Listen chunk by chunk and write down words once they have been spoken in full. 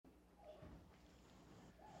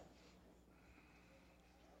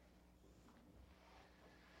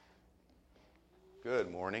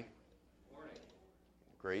Good morning. Morning.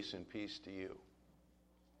 Grace and peace to you.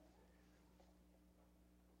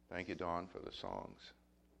 Thank you, Dawn, for the songs.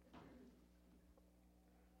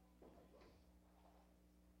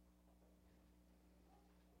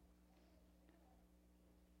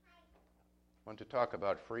 I want to talk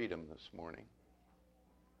about freedom this morning.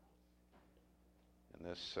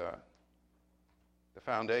 And the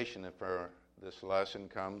foundation for this lesson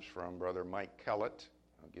comes from Brother Mike Kellett.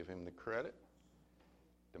 I'll give him the credit.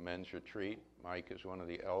 The men's retreat. Mike is one of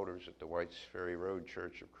the elders at the Whites Ferry Road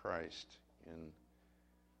Church of Christ in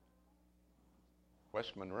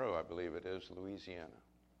West Monroe, I believe it is, Louisiana.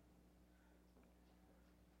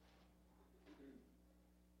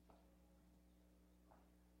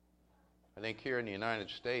 I think here in the United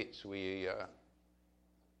States we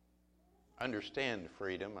understand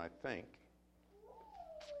freedom, I think.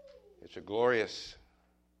 It's a glorious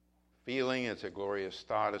feeling, it's a glorious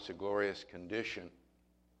thought, it's a glorious condition.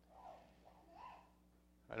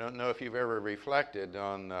 I don't know if you've ever reflected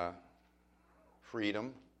on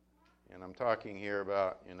freedom, and I'm talking here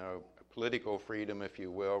about, political freedom, if you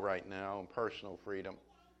will, right now, and personal freedom.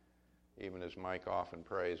 Even as Mike often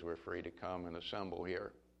prays, we're free to come and assemble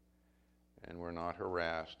here, and we're not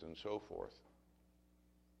harassed and so forth.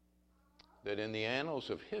 That in the annals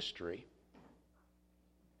of history,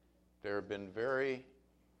 there have been very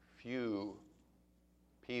few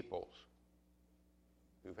peoples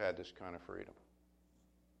who've had this kind of freedom.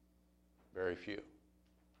 Very few.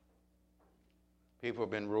 People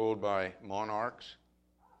have been ruled by monarchs,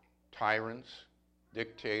 tyrants,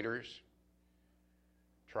 dictators.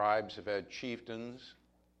 Tribes have had chieftains.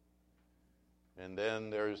 And then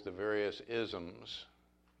there's the various isms,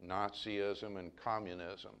 Nazism and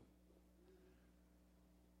communism,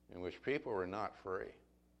 in which people were not free.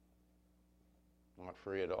 Not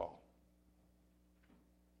free at all.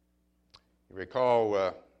 You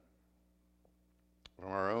recall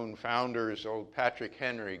from our own founders, old Patrick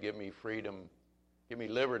Henry, give me freedom, give me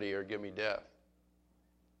liberty, or give me death.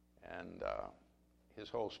 And his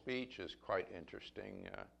whole speech is quite interesting.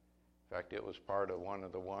 In fact, it was part of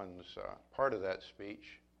part of that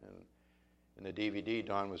speech. And in the DVD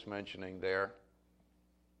Don was mentioning there,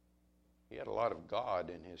 he had a lot of God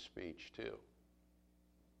in his speech too.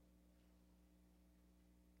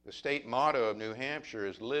 The state motto of New Hampshire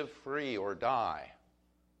is live free or die.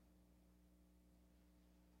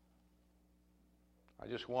 I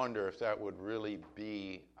just wonder if that would really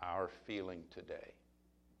be our feeling today.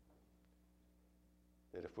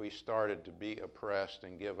 That if we started to be oppressed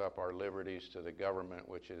and give up our liberties to the government,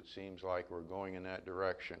 which it seems like we're going in that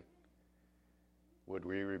direction, would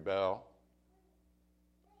we rebel?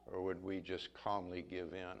 Or would we just calmly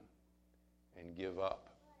give in and give up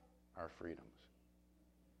our freedoms?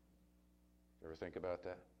 You ever think about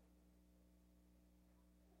that?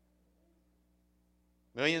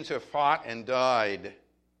 Millions have fought and died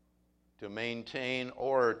to maintain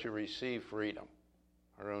or to receive freedom.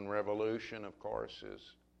 Our own revolution, of course, is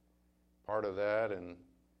part of that, and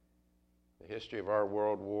the history of our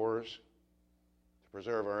world wars, to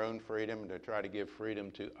preserve our own freedom and to try to give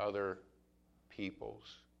freedom to other peoples.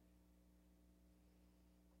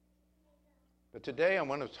 But today I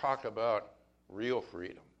want to talk about real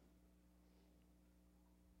freedom.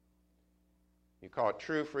 You call it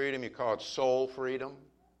true freedom, you call it soul freedom.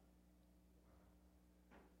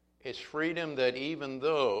 It's freedom that even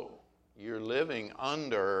though you're living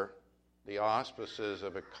under the auspices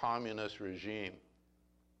of a communist regime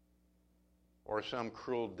or some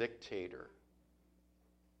cruel dictator,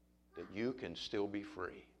 that you can still be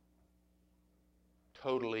free.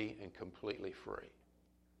 Totally and completely free.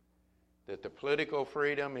 That the political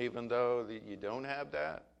freedom, even though you don't have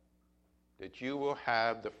that you will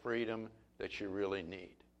have the freedom that you really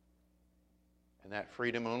need. And that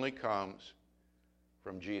freedom only comes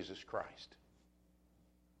from Jesus Christ.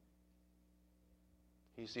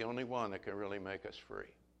 He's the only one that can really make us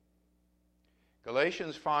free.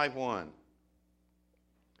 Galatians 5:1.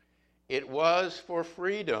 It was for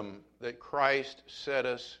freedom that Christ set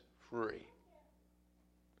us free.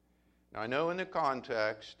 Now I know in the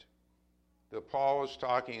context that Paul is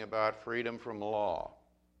talking about freedom from law.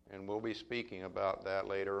 And we'll be speaking about that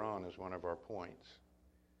later on as one of our points.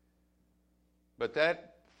 But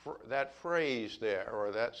that phrase there,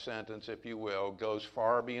 or that sentence, if you will, goes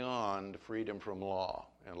far beyond freedom from law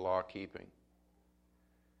and law keeping.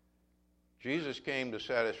 Jesus came to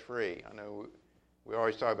set us free. I know we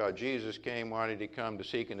always talk about Jesus came, why did he come? To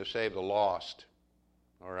seek and to save the lost.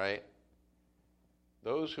 All right?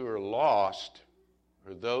 Those who are lost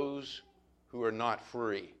are those who are not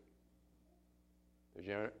free. Did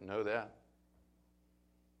you know that?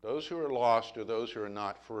 Those who are lost are those who are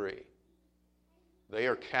not free. They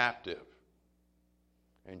are captive.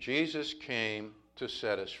 And Jesus came to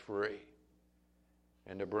set us free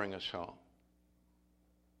and to bring us home.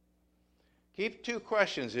 Keep two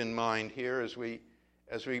questions in mind here as we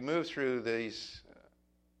move through these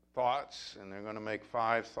thoughts, and they're going to make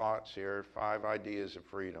 5 thoughts here, 5 ideas of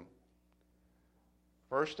freedom.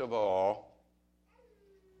 First of all,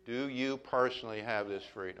 do you personally have this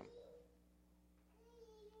freedom?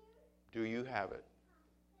 Do you have it?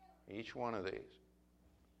 Each one of these.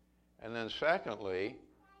 And then secondly,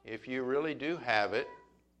 if you really do have it,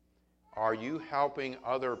 are you helping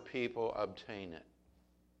other people obtain it?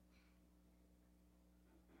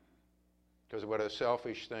 Because what a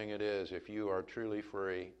selfish thing it is if you are truly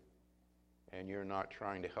free and you're not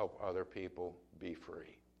trying to help other people be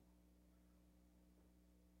free.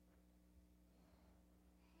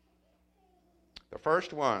 The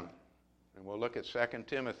first one, and we'll look at 2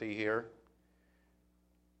 Timothy here,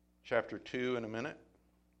 chapter 2 in a minute.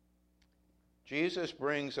 Jesus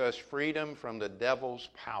brings us freedom from the devil's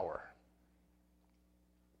power.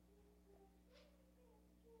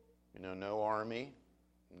 You know, no army,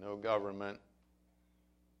 no government,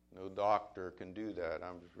 no doctor can do that.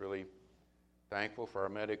 I'm really thankful for our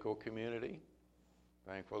medical community.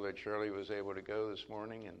 Thankful that Shirley was able to go this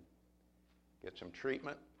morning and get some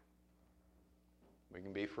treatment. We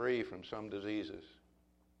can be free from some diseases.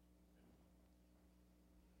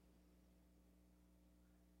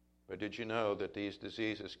 But did you know that these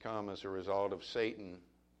diseases come as a result of Satan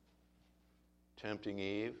tempting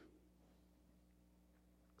Eve,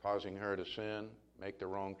 causing her to sin, make the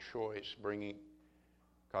wrong choice,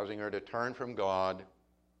 causing her to turn from God,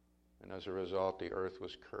 and as a result the earth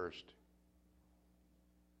was cursed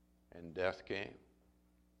and death came.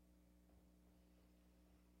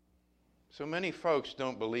 So many folks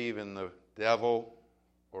don't believe in the devil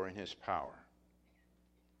or in his power.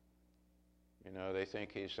 You know, they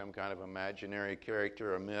think he's some kind of imaginary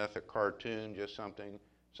character, a myth, a cartoon, just something,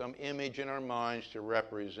 some image in our minds to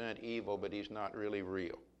represent evil, but he's not really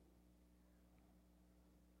real.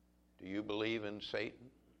 Do you believe in Satan?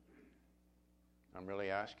 I'm really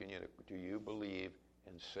asking you, do you believe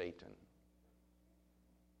in Satan?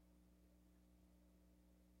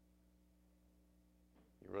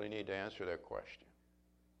 You really need to answer that question.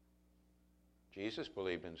 Jesus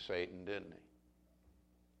believed in Satan, didn't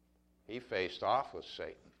he? He faced off with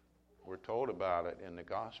Satan. We're told about it in the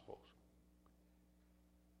Gospels.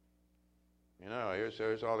 You know,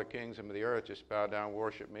 there's all the kings of the earth. Just bow down,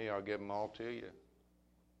 worship me. I'll give them all to you.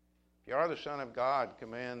 If you are the Son of God,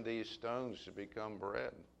 command these stones to become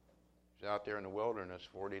bread. He's out there in the wilderness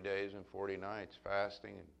 40 days and 40 nights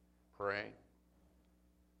fasting and praying.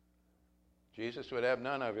 Jesus would have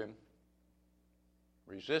none of him,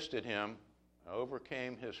 resisted him,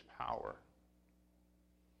 overcame his power.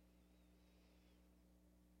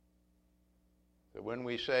 That when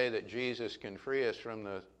we say that Jesus can free us from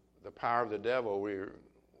the power of the devil,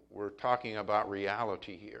 we're talking about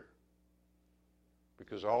reality here.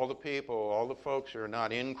 Because all the people, all the folks who are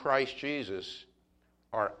not in Christ Jesus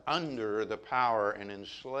are under the power and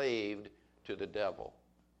enslaved to the devil.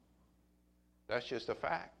 That's just a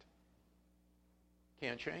fact.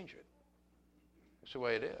 Can't change it. It's the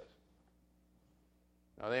way it is.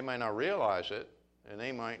 Now, they might not realize it, and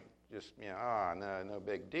they might just, no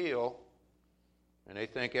big deal. And they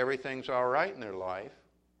think everything's all right in their life.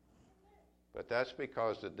 But that's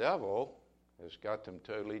because the devil has got them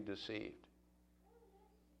totally deceived.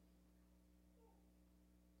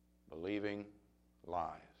 Believing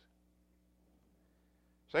lies.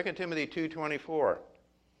 2 Timothy 2:24.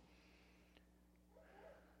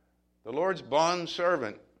 The Lord's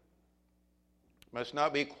bondservant must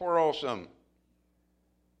not be quarrelsome.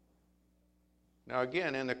 Now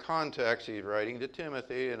again, in the context, he's writing to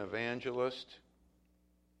Timothy, an evangelist,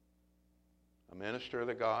 a minister of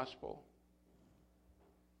the gospel.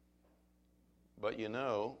 But you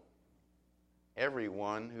know,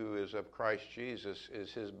 everyone who is of Christ Jesus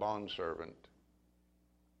is his bondservant,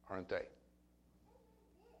 aren't they?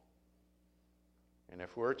 And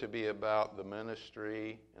if we're to be about the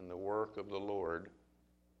ministry and the work of the Lord,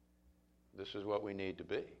 this is what we need to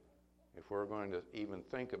be. If we're going to even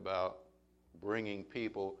think about bringing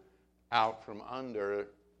people out from under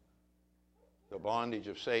the bondage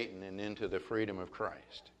of Satan and into the freedom of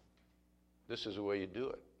Christ, this is the way you do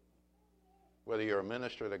it. Whether you're a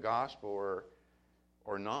minister of the gospel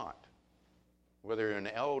or not, whether you're an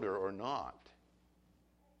elder or not,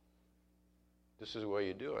 this is the way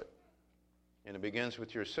you do it. And it begins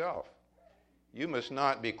with yourself. You must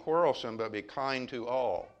not be quarrelsome, but be kind to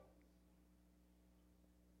all.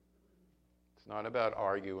 It's not about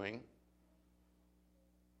arguing.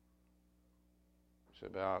 It's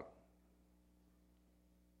about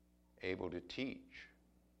able to teach.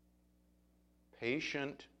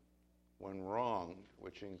 Patient when wronged,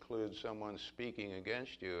 which includes someone speaking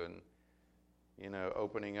against you and,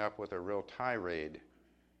 opening up with a real tirade.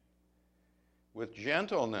 With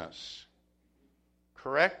gentleness,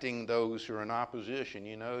 correcting those who are in opposition.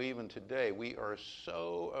 Even today, we are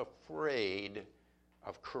so afraid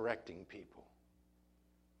of correcting people.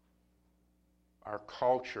 Our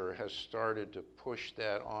culture has started to push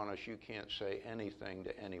that on us. You can't say anything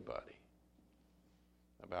to anybody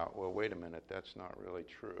about, well, wait a minute, that's not really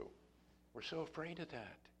true. We're so afraid of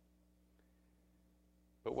that.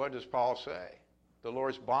 But what does Paul say? The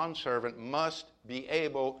Lord's bondservant must be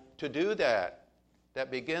able to do that. That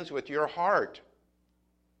begins with your heart.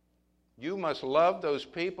 You must love those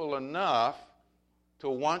people enough to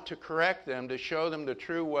want to correct them, to show them the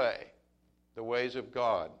true way, the ways of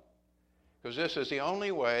God. Because this is the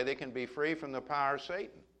only way they can be free from the power of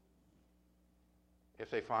Satan, if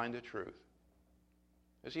they find the truth.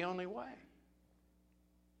 It's the only way.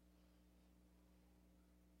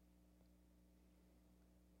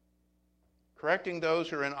 Correcting those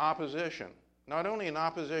who are in opposition, not only in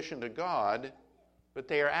opposition to God, but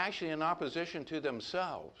they are actually in opposition to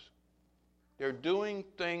themselves. They're doing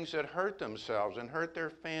things that hurt themselves and hurt their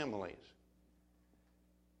families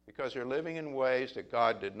because they're living in ways that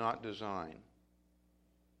God did not design.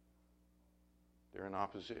 They're in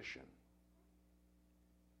opposition.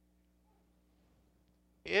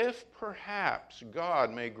 If perhaps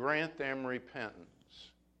God may grant them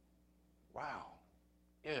repentance. Wow.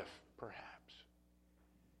 If perhaps.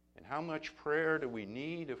 And how much prayer do we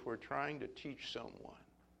need if we're trying to teach someone?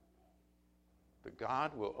 That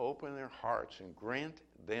God will open their hearts and grant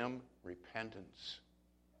them repentance.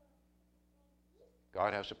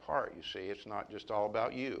 God has a part, you see. It's not just all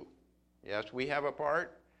about you. Yes, we have a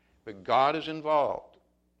part, but God is involved.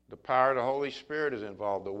 The power of the Holy Spirit is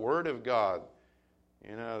involved. The Word of God,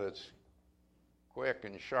 that's quick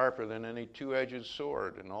and sharper than any two-edged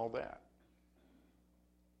sword and all that.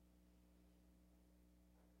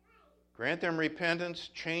 Grant them repentance,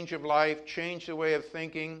 change of life, change the way of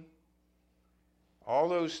thinking. All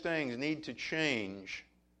those things need to change.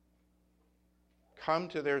 Come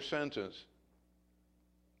to their senses.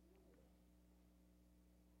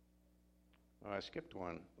 Oh, I skipped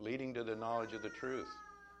one. Leading to the knowledge of the truth.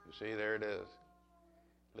 You see, there it is.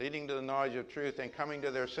 Leading to the knowledge of truth and coming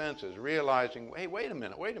to their senses, realizing, hey, wait a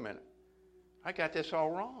minute. I got this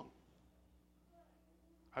all wrong.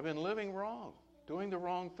 I've been living wrong, doing the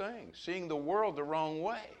wrong thing, seeing the world the wrong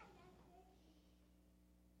way.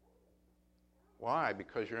 Why?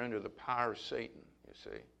 Because you're under the power of Satan, you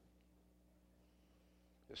see.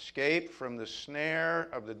 Escape from the snare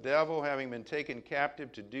of the devil, having been taken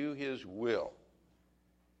captive to do his will.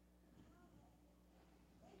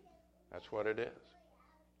 That's what it is.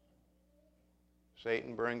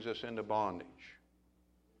 Satan brings us into bondage.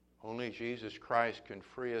 Only Jesus Christ can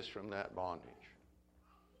free us from that bondage.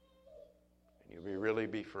 And you'll really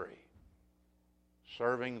be free.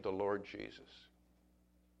 Serving the Lord Jesus.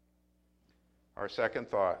 Our second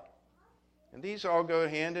thought. And these all go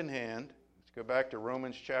hand in hand. Let's go back to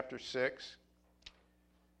Romans chapter 6.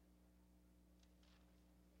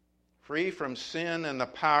 Free from sin and the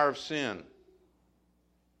power of sin.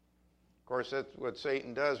 Of course, that's what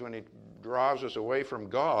Satan does when he draws us away from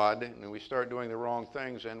God and we start doing the wrong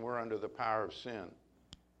things, and we're under the power of sin.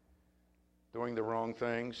 Doing the wrong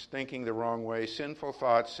things, thinking the wrong way, sinful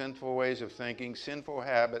thoughts, sinful ways of thinking, sinful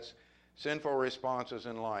habits, sinful responses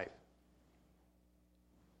in life.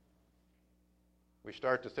 We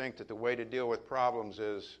start to think that the way to deal with problems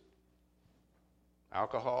is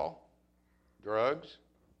alcohol, drugs,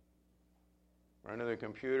 run to the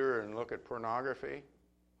computer and look at pornography,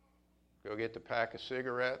 go get the pack of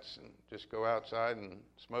cigarettes and just go outside and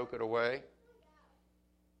smoke it away,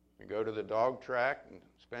 and go to the dog track and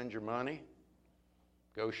spend your money,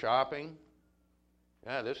 go shopping.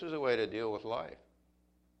 Yeah, this is a way to deal with life.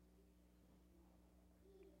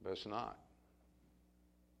 But it's not.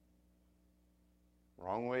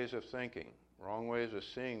 Wrong ways of thinking, wrong ways of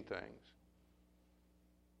seeing things.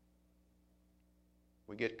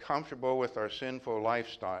 We get comfortable with our sinful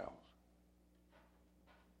lifestyles.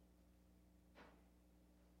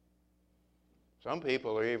 Some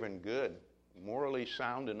people are even good, morally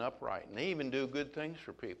sound and upright, and they even do good things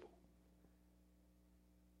for people.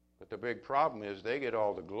 But the big problem is they get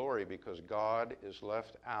all the glory because God is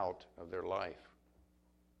left out of their life.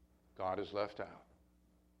 God is left out.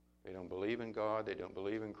 They don't believe in God. They don't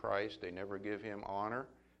believe in Christ. They never give Him honor.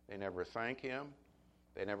 They never thank Him.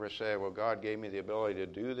 They never say, well, God gave me the ability to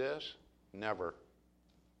do this. Never.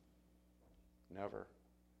 Never.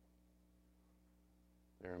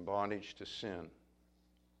 They're in bondage to sin.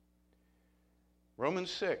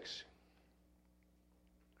 Romans 6.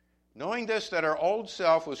 Knowing this, that our old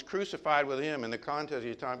self was crucified with him. In the context,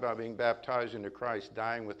 he's talking about being baptized into Christ,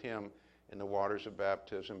 dying with him in the waters of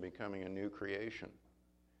baptism, becoming a new creation.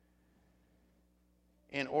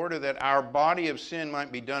 In order that our body of sin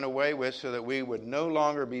might be done away with, so that we would no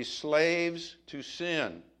longer be slaves to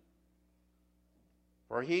sin.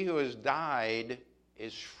 For he who has died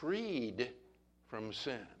is freed from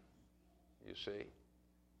sin. You see?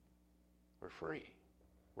 We're free.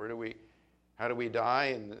 How do we die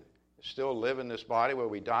and still live in this body? Well,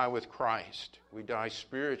 we die with Christ. We die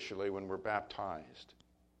spiritually when we're baptized.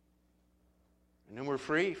 And then we're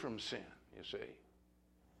free from sin, you see.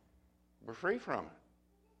 We're free from it.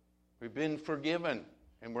 We've been forgiven,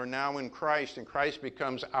 and we're now in Christ, and Christ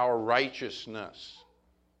becomes our righteousness.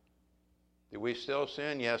 Do we still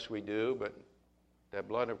sin? Yes, we do, but that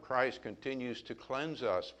blood of Christ continues to cleanse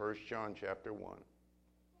us, 1 John chapter 1.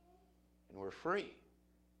 And we're free.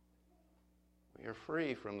 We are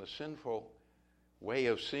free from the sinful way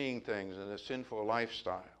of seeing things and the sinful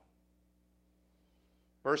lifestyle.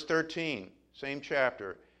 Verse 13, same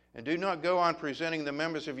chapter. And do not go on presenting the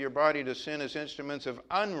members of your body to sin as instruments of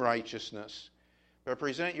unrighteousness, but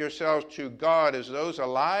present yourselves to God as those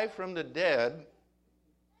alive from the dead,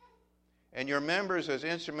 and your members as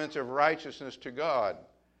instruments of righteousness to God.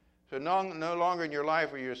 So no longer in your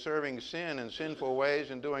life are you serving sin in sinful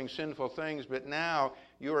ways and doing sinful things, but now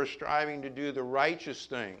you are striving to do the righteous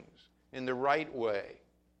things in the right way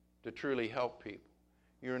to truly help people.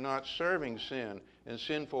 You're not serving sin in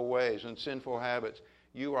sinful ways and sinful habits.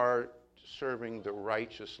 You are serving the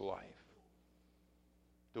righteous life,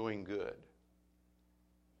 doing good.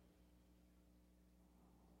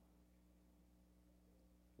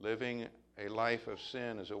 Living a life of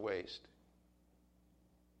sin is a waste.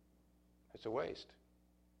 It's a waste.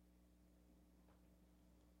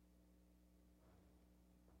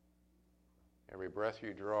 Every breath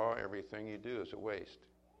you draw, everything you do is a waste,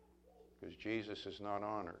 because Jesus is not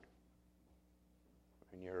honored,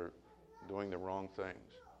 and you're doing the wrong things.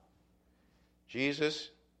 Jesus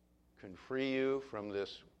can free you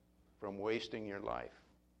from wasting your life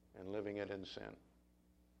and living it in sin.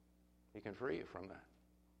 He can free you from that.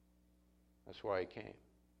 That's why he came.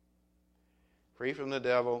 Free from the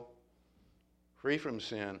devil, free from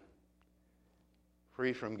sin,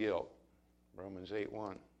 free from guilt. Romans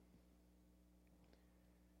 8:1.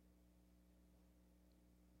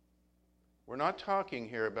 We're not talking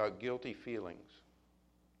here about guilty feelings,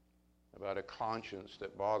 about a conscience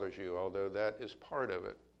that bothers you, although that is part of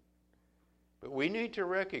it. But we need to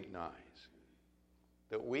recognize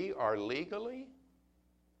that we are legally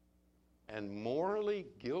and morally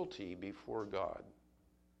guilty before God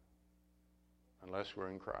unless we're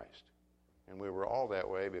in Christ. And we were all that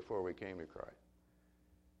way before we came to Christ.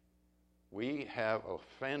 We have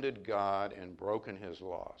offended God and broken his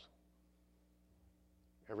laws.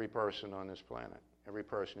 Every person on this planet, every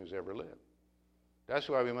person who's ever lived. That's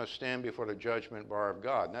why we must stand before the judgment bar of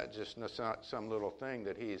God. That's not some little thing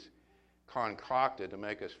that he's concocted to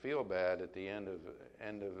make us feel bad at the end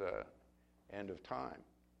of time.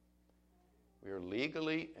 We are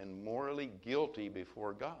legally and morally guilty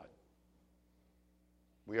before God.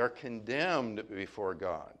 We are condemned before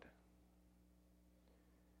God.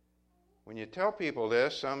 When you tell people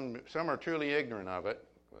this, some are truly ignorant of it.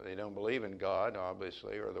 They don't believe in God,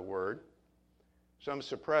 obviously, or the Word. Some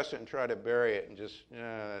suppress it and try to bury it and just,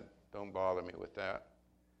 don't bother me with that.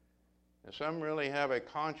 And some really have a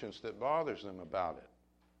conscience that bothers them about it,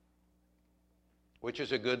 which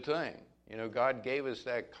is a good thing. You know, God gave us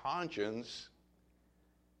that conscience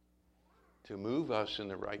to move us in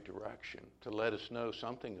the right direction, to let us know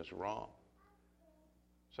something is wrong.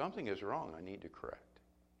 Something is wrong I need to correct.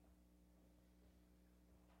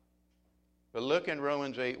 But look in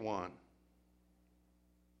Romans 8:1.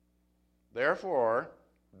 Therefore,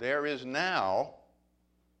 there is now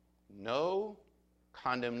no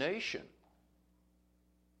condemnation.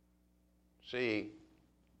 See,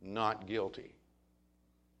 not guilty.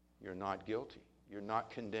 You're not guilty. You're not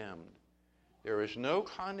condemned. There is no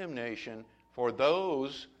condemnation for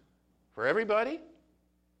everybody,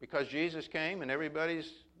 because Jesus came and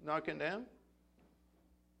everybody's not condemned?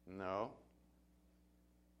 No.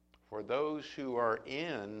 For those who are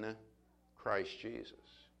in Christ Jesus.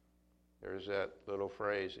 There's that little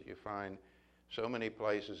phrase that you find so many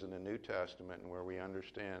places in the New Testament, and where we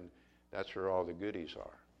understand that's where all the goodies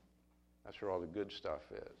are. That's where all the good stuff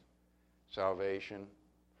is. Salvation,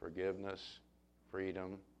 forgiveness,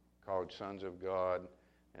 freedom, called sons of God,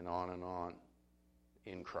 and on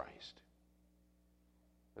in Christ.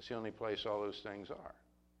 That's the only place all those things are.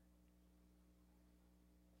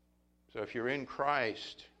 So if you're in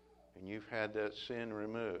Christ and you've had that sin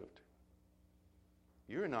removed,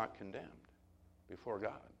 you're not condemned before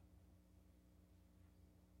God.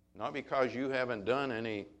 Not because you haven't done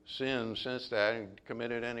any sins since that and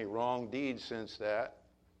committed any wrong deeds since that,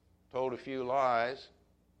 told a few lies,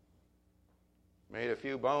 made a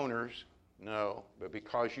few boners. No, but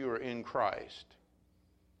because you are in Christ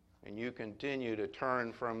and you continue to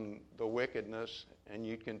turn from the wickedness and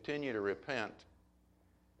you continue to repent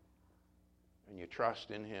and you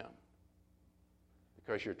trust in Him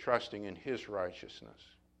because you're trusting in His righteousness.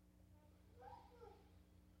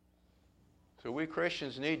 So we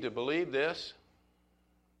Christians need to believe this.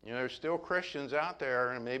 You know, there's still Christians out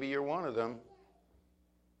there, and maybe you're one of them.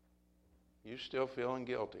 You're still feeling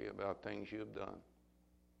guilty about things you've done.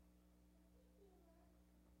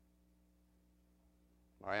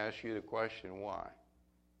 I ask you the question, why?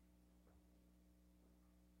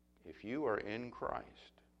 If you are in Christ,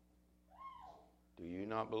 do you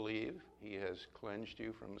not believe He has cleansed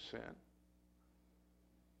you from sin?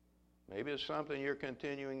 Maybe it's something you're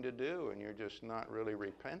continuing to do and you're just not really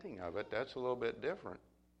repenting of it. That's a little bit different.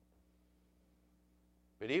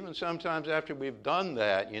 But even sometimes after we've done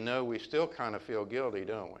that, you know, we still kind of feel guilty,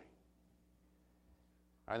 don't we?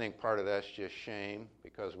 I think part of that's just shame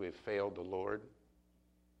because we've failed the Lord.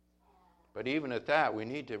 But even at that, we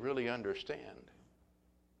need to really understand.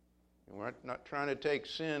 And we're not trying to take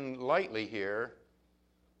sin lightly here,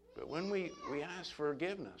 but when we ask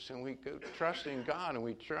forgiveness and we trust in God and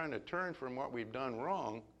we're trying to turn from what we've done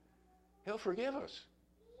wrong, He'll forgive us.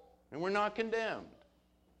 And we're not condemned.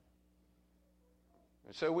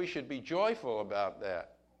 And so we should be joyful about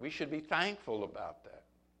that. We should be thankful about that.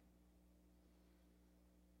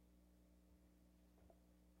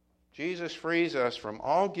 Jesus frees us from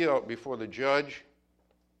all guilt before the judge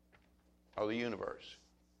of the universe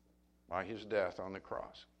by His death on the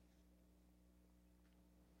cross.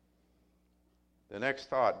 The next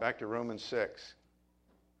thought, back to Romans 6.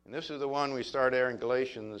 And this is the one we start there in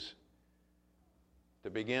Galatians, the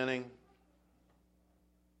beginning.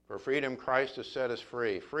 For freedom Christ has set us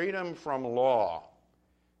free. Freedom from law.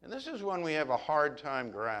 And this is one we have a hard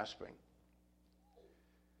time grasping.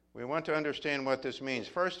 We want to understand what this means.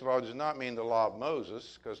 First of all, it does not mean the law of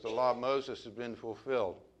Moses, because the law of Moses has been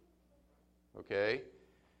fulfilled. Okay?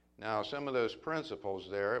 Now, some of those principles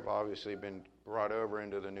there have obviously been brought over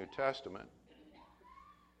into the New Testament.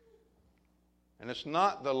 And it's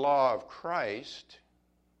not the law of Christ,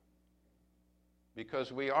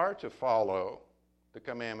 because we are to follow the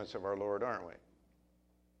commandments of our Lord, aren't we?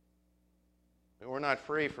 But we're not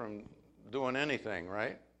free from doing anything,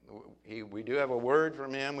 right? We do have a word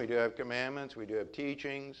from Him, we do have commandments, we do have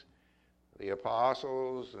teachings, the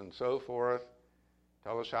apostles and so forth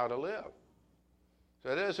tell us how to live. So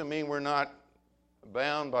that doesn't mean we're not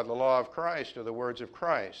bound by the law of Christ or the words of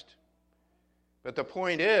Christ. But the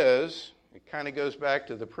point is, it kind of goes back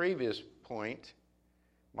to the previous point,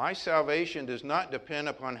 my salvation does not depend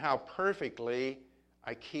upon how perfectly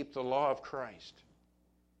I keep the law of Christ.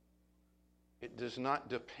 It does not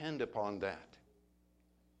depend upon that.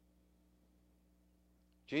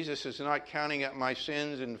 Jesus is not counting up my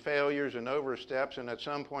sins and failures and oversteps and at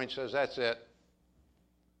some point says, that's it.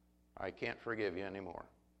 I can't forgive you anymore.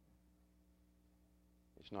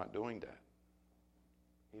 He's not doing that.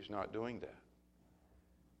 He's not doing that.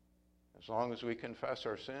 As long as we confess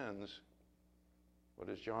our sins, what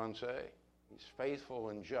does John say? He's faithful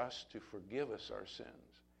and just to forgive us our sins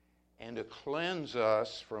and to cleanse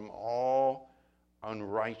us from all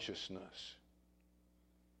unrighteousness.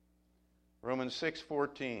 Romans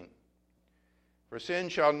 6:14. For sin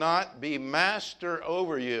shall not be master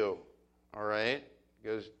over you. All right?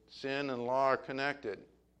 Because sin and law are connected.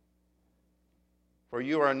 For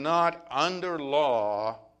you are not under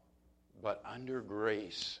law, but under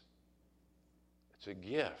grace. It's a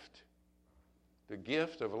gift. The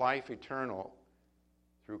gift of life eternal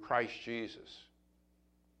through Christ Jesus.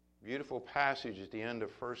 Beautiful passage at the end of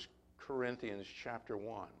 1 Corinthians chapter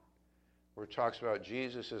 1. Where it talks about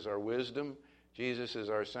Jesus is our wisdom, Jesus is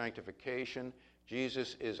our sanctification,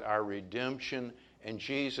 Jesus is our redemption, and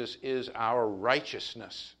Jesus is our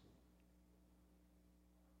righteousness.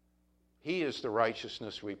 He is the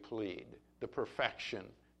righteousness we plead, the perfection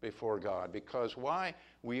before God. Because why?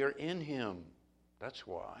 We are in Him. That's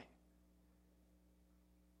why.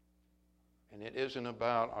 And it isn't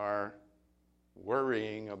about our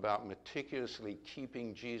worrying about meticulously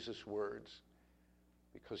keeping Jesus' words.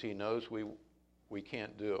 Because He knows we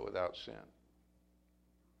can't do it without sin.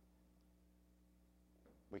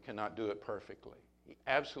 We cannot do it perfectly. He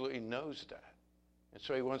absolutely knows that. And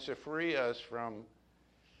so he wants to free us from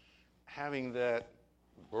having that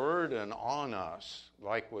burden on us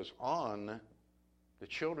like was on the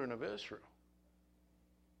children of Israel.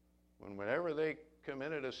 Whenever they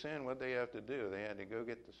committed a sin, what they have to do? They had to go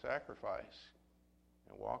get the sacrifice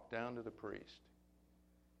and walk down to the priest.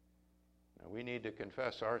 Now, we need to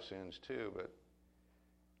confess our sins too, but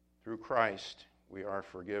through Christ we are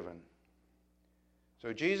forgiven.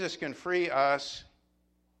 So Jesus can free us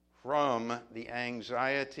from the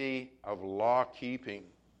anxiety of law keeping.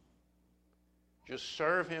 Just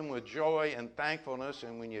serve him with joy and thankfulness,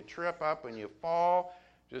 and when you trip up and you fall,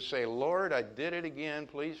 just say, Lord, I did it again,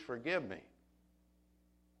 please forgive me.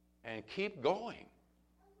 And keep going.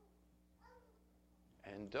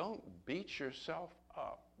 And don't beat yourself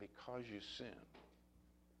up because you sin.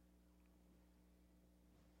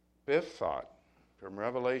 Fifth thought from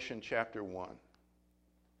Revelation chapter 1.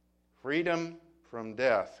 Freedom from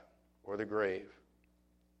death or the grave.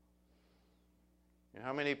 You know,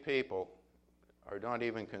 how many people are not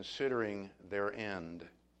even considering their end?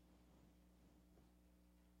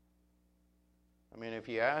 I mean, if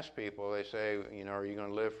you ask people, they say, you know, are you going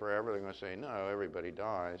to live forever? They're going to say, no, everybody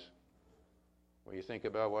dies. Well, you think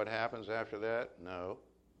about what happens after that? No.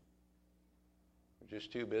 They're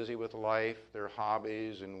just too busy with life, their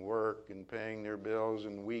hobbies and work and paying their bills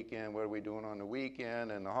and weekend. What are we doing on the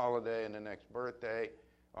weekend and the holiday and the next birthday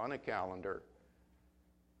on a calendar?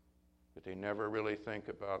 But they never really think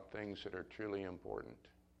about things that are truly important.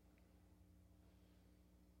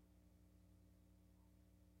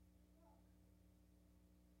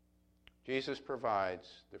 Jesus provides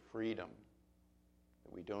the freedom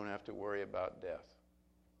that we don't have to worry about death.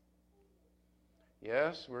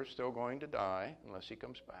 Yes, we're still going to die unless he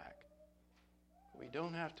comes back. We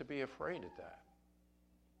don't have to be afraid of that.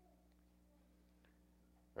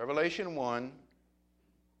 Revelation 1,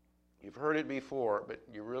 you've heard it before, but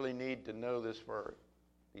you really need to know this verse.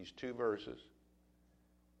 These two verses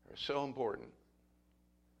are so important.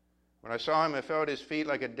 When I saw him, I fell at his feet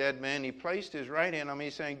like a dead man. He placed his right hand on me,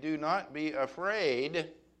 saying, do not be afraid.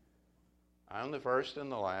 I'm the first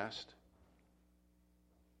and the last.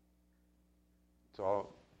 It's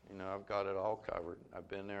all, you know, I've got it all covered. I've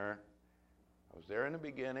been there. I was there in the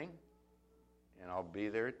beginning, and I'll be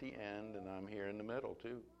there at the end, and I'm here in the middle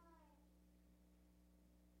too.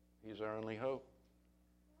 He's our only hope.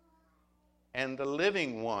 And the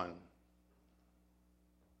living one.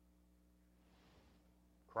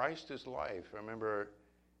 Christ is life. I remember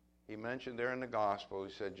he mentioned there in the gospel,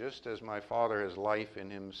 he said, just as my Father has life in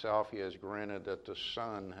himself, he has granted that the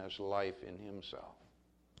Son has life in himself.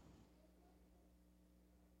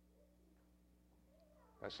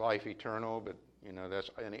 That's life eternal, but you know, that's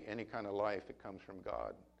any kind of life that comes from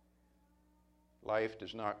God. Life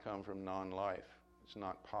does not come from non-life. It's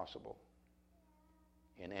not possible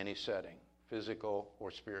in any setting, physical or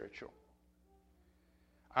spiritual.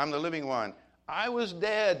 I'm the living one. I was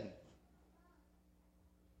dead.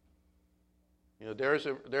 You know, there's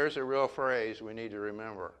a real phrase we need to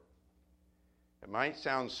remember. It might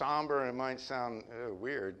sound somber and it might sound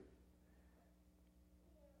weird,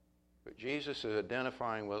 but Jesus is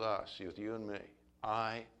identifying with us, with you and me.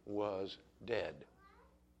 I was dead.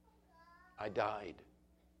 I died.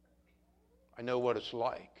 I know what it's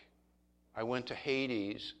like. I went to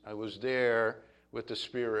Hades. I was there with the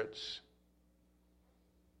spirits.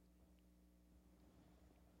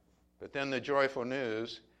 But then the joyful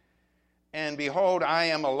news, and behold, I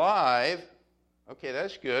am alive. Okay,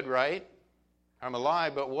 that's good, right? I'm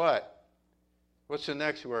alive, but what? What's the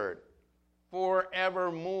next word?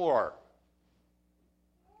 Forevermore.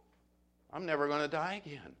 I'm never going to die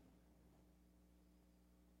again.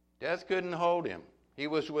 Death couldn't hold him. He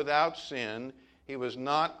was without sin. He was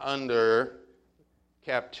not under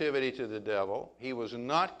captivity to the devil. He was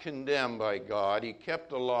not condemned by God. He kept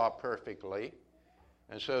the law perfectly.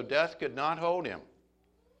 And so death could not hold him.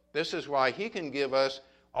 This is why he can give us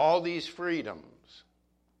all these freedoms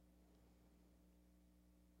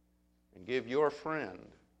and give your friend,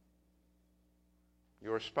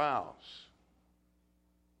 your spouse,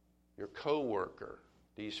 your co-worker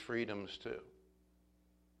these freedoms too.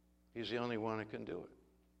 He's the only one who can do it.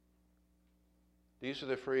 These are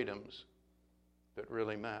the freedoms that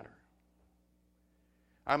really matter.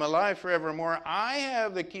 I'm alive forevermore. I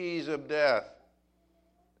have the keys of death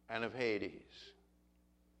and of Hades.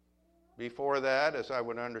 Before that, as I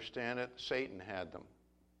would understand it, Satan had them.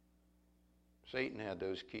 Satan had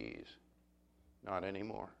those keys. Not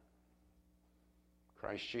anymore.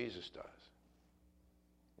 Christ Jesus does.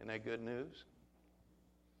 Isn't that good news?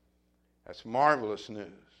 That's marvelous news.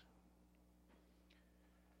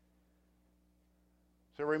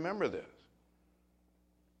 So remember this.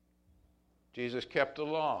 Jesus kept the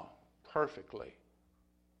law perfectly.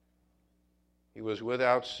 He was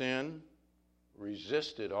without sin,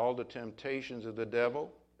 resisted all the temptations of the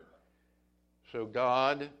devil, so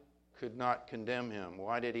God could not condemn him.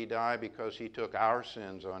 Why did he die? Because he took our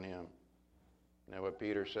sins on him. You know what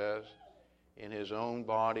Peter says? In his own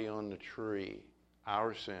body on the tree,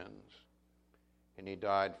 our sins. And he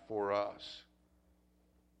died for us,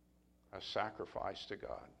 a sacrifice to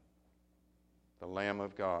God, the Lamb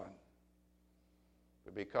of God.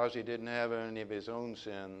 But because he didn't have any of his own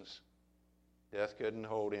sins, death couldn't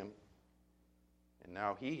hold him. And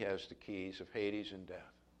now he has the keys of Hades and death.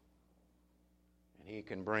 And he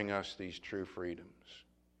can bring us these true freedoms.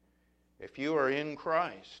 If you are in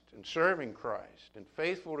Christ and serving Christ and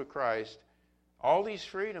faithful to Christ, all these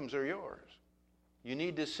freedoms are yours. You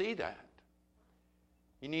need to see that.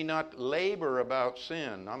 You need not labor about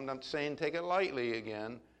sin. I'm not saying take it lightly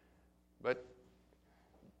again, but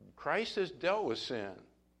Christ has dealt with sin.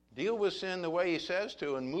 Deal with sin the way he says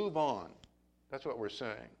to and move on. That's what we're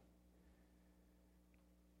saying.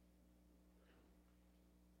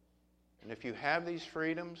 And if you have these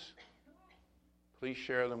freedoms, please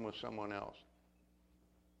share them with someone else.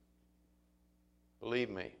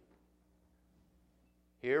 Believe me,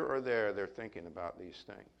 here or there, they're thinking about these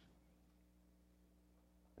things.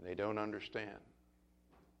 And they don't understand.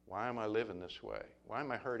 Why am I living this way? Why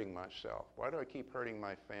am I hurting myself? Why do I keep hurting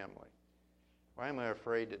my family? Why am I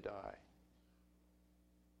afraid to die?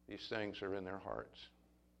 These things are in their hearts.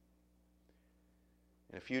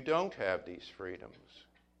 And if you don't have these freedoms,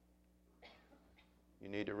 you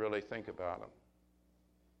need to really think about them.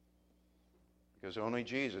 Because only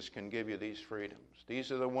Jesus can give you these freedoms.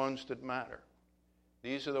 These are the ones that matter.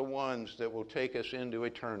 These are the ones that will take us into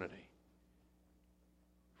eternity.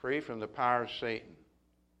 Free from the power of Satan.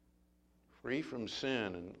 Free from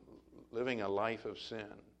sin and living a life of sin,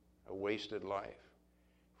 a wasted life.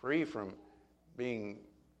 Free from being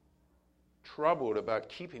troubled about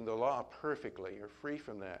keeping the law perfectly. You're free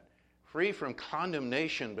from that. Free from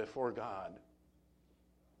condemnation before God.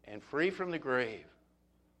 And free from the grave.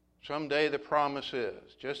 Someday the promise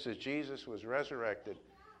is, just as Jesus was resurrected,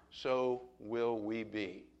 so will we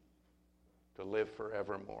be, to live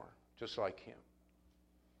forevermore, just like him.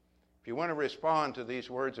 If you want to respond to these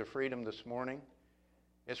words of freedom this morning,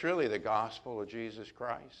 it's really the gospel of Jesus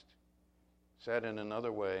Christ, said in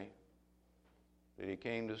another way, that he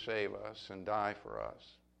came to save us and die for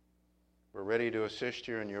us. We're ready to assist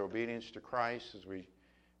you in your obedience to Christ, as we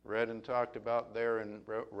read and talked about there in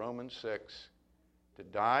Romans 6, to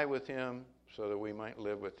die with him so that we might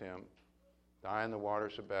live with him, die in the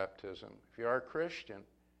waters of baptism. If you are a Christian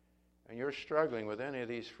and you're struggling with any of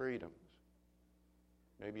these freedoms,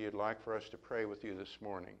 maybe you'd like for us to pray with you this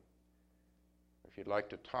morning. If you'd like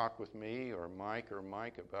to talk with me or Mike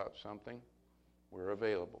about something, we're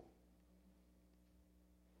available.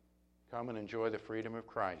 Come and enjoy the freedom of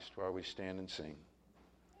Christ while we stand and sing.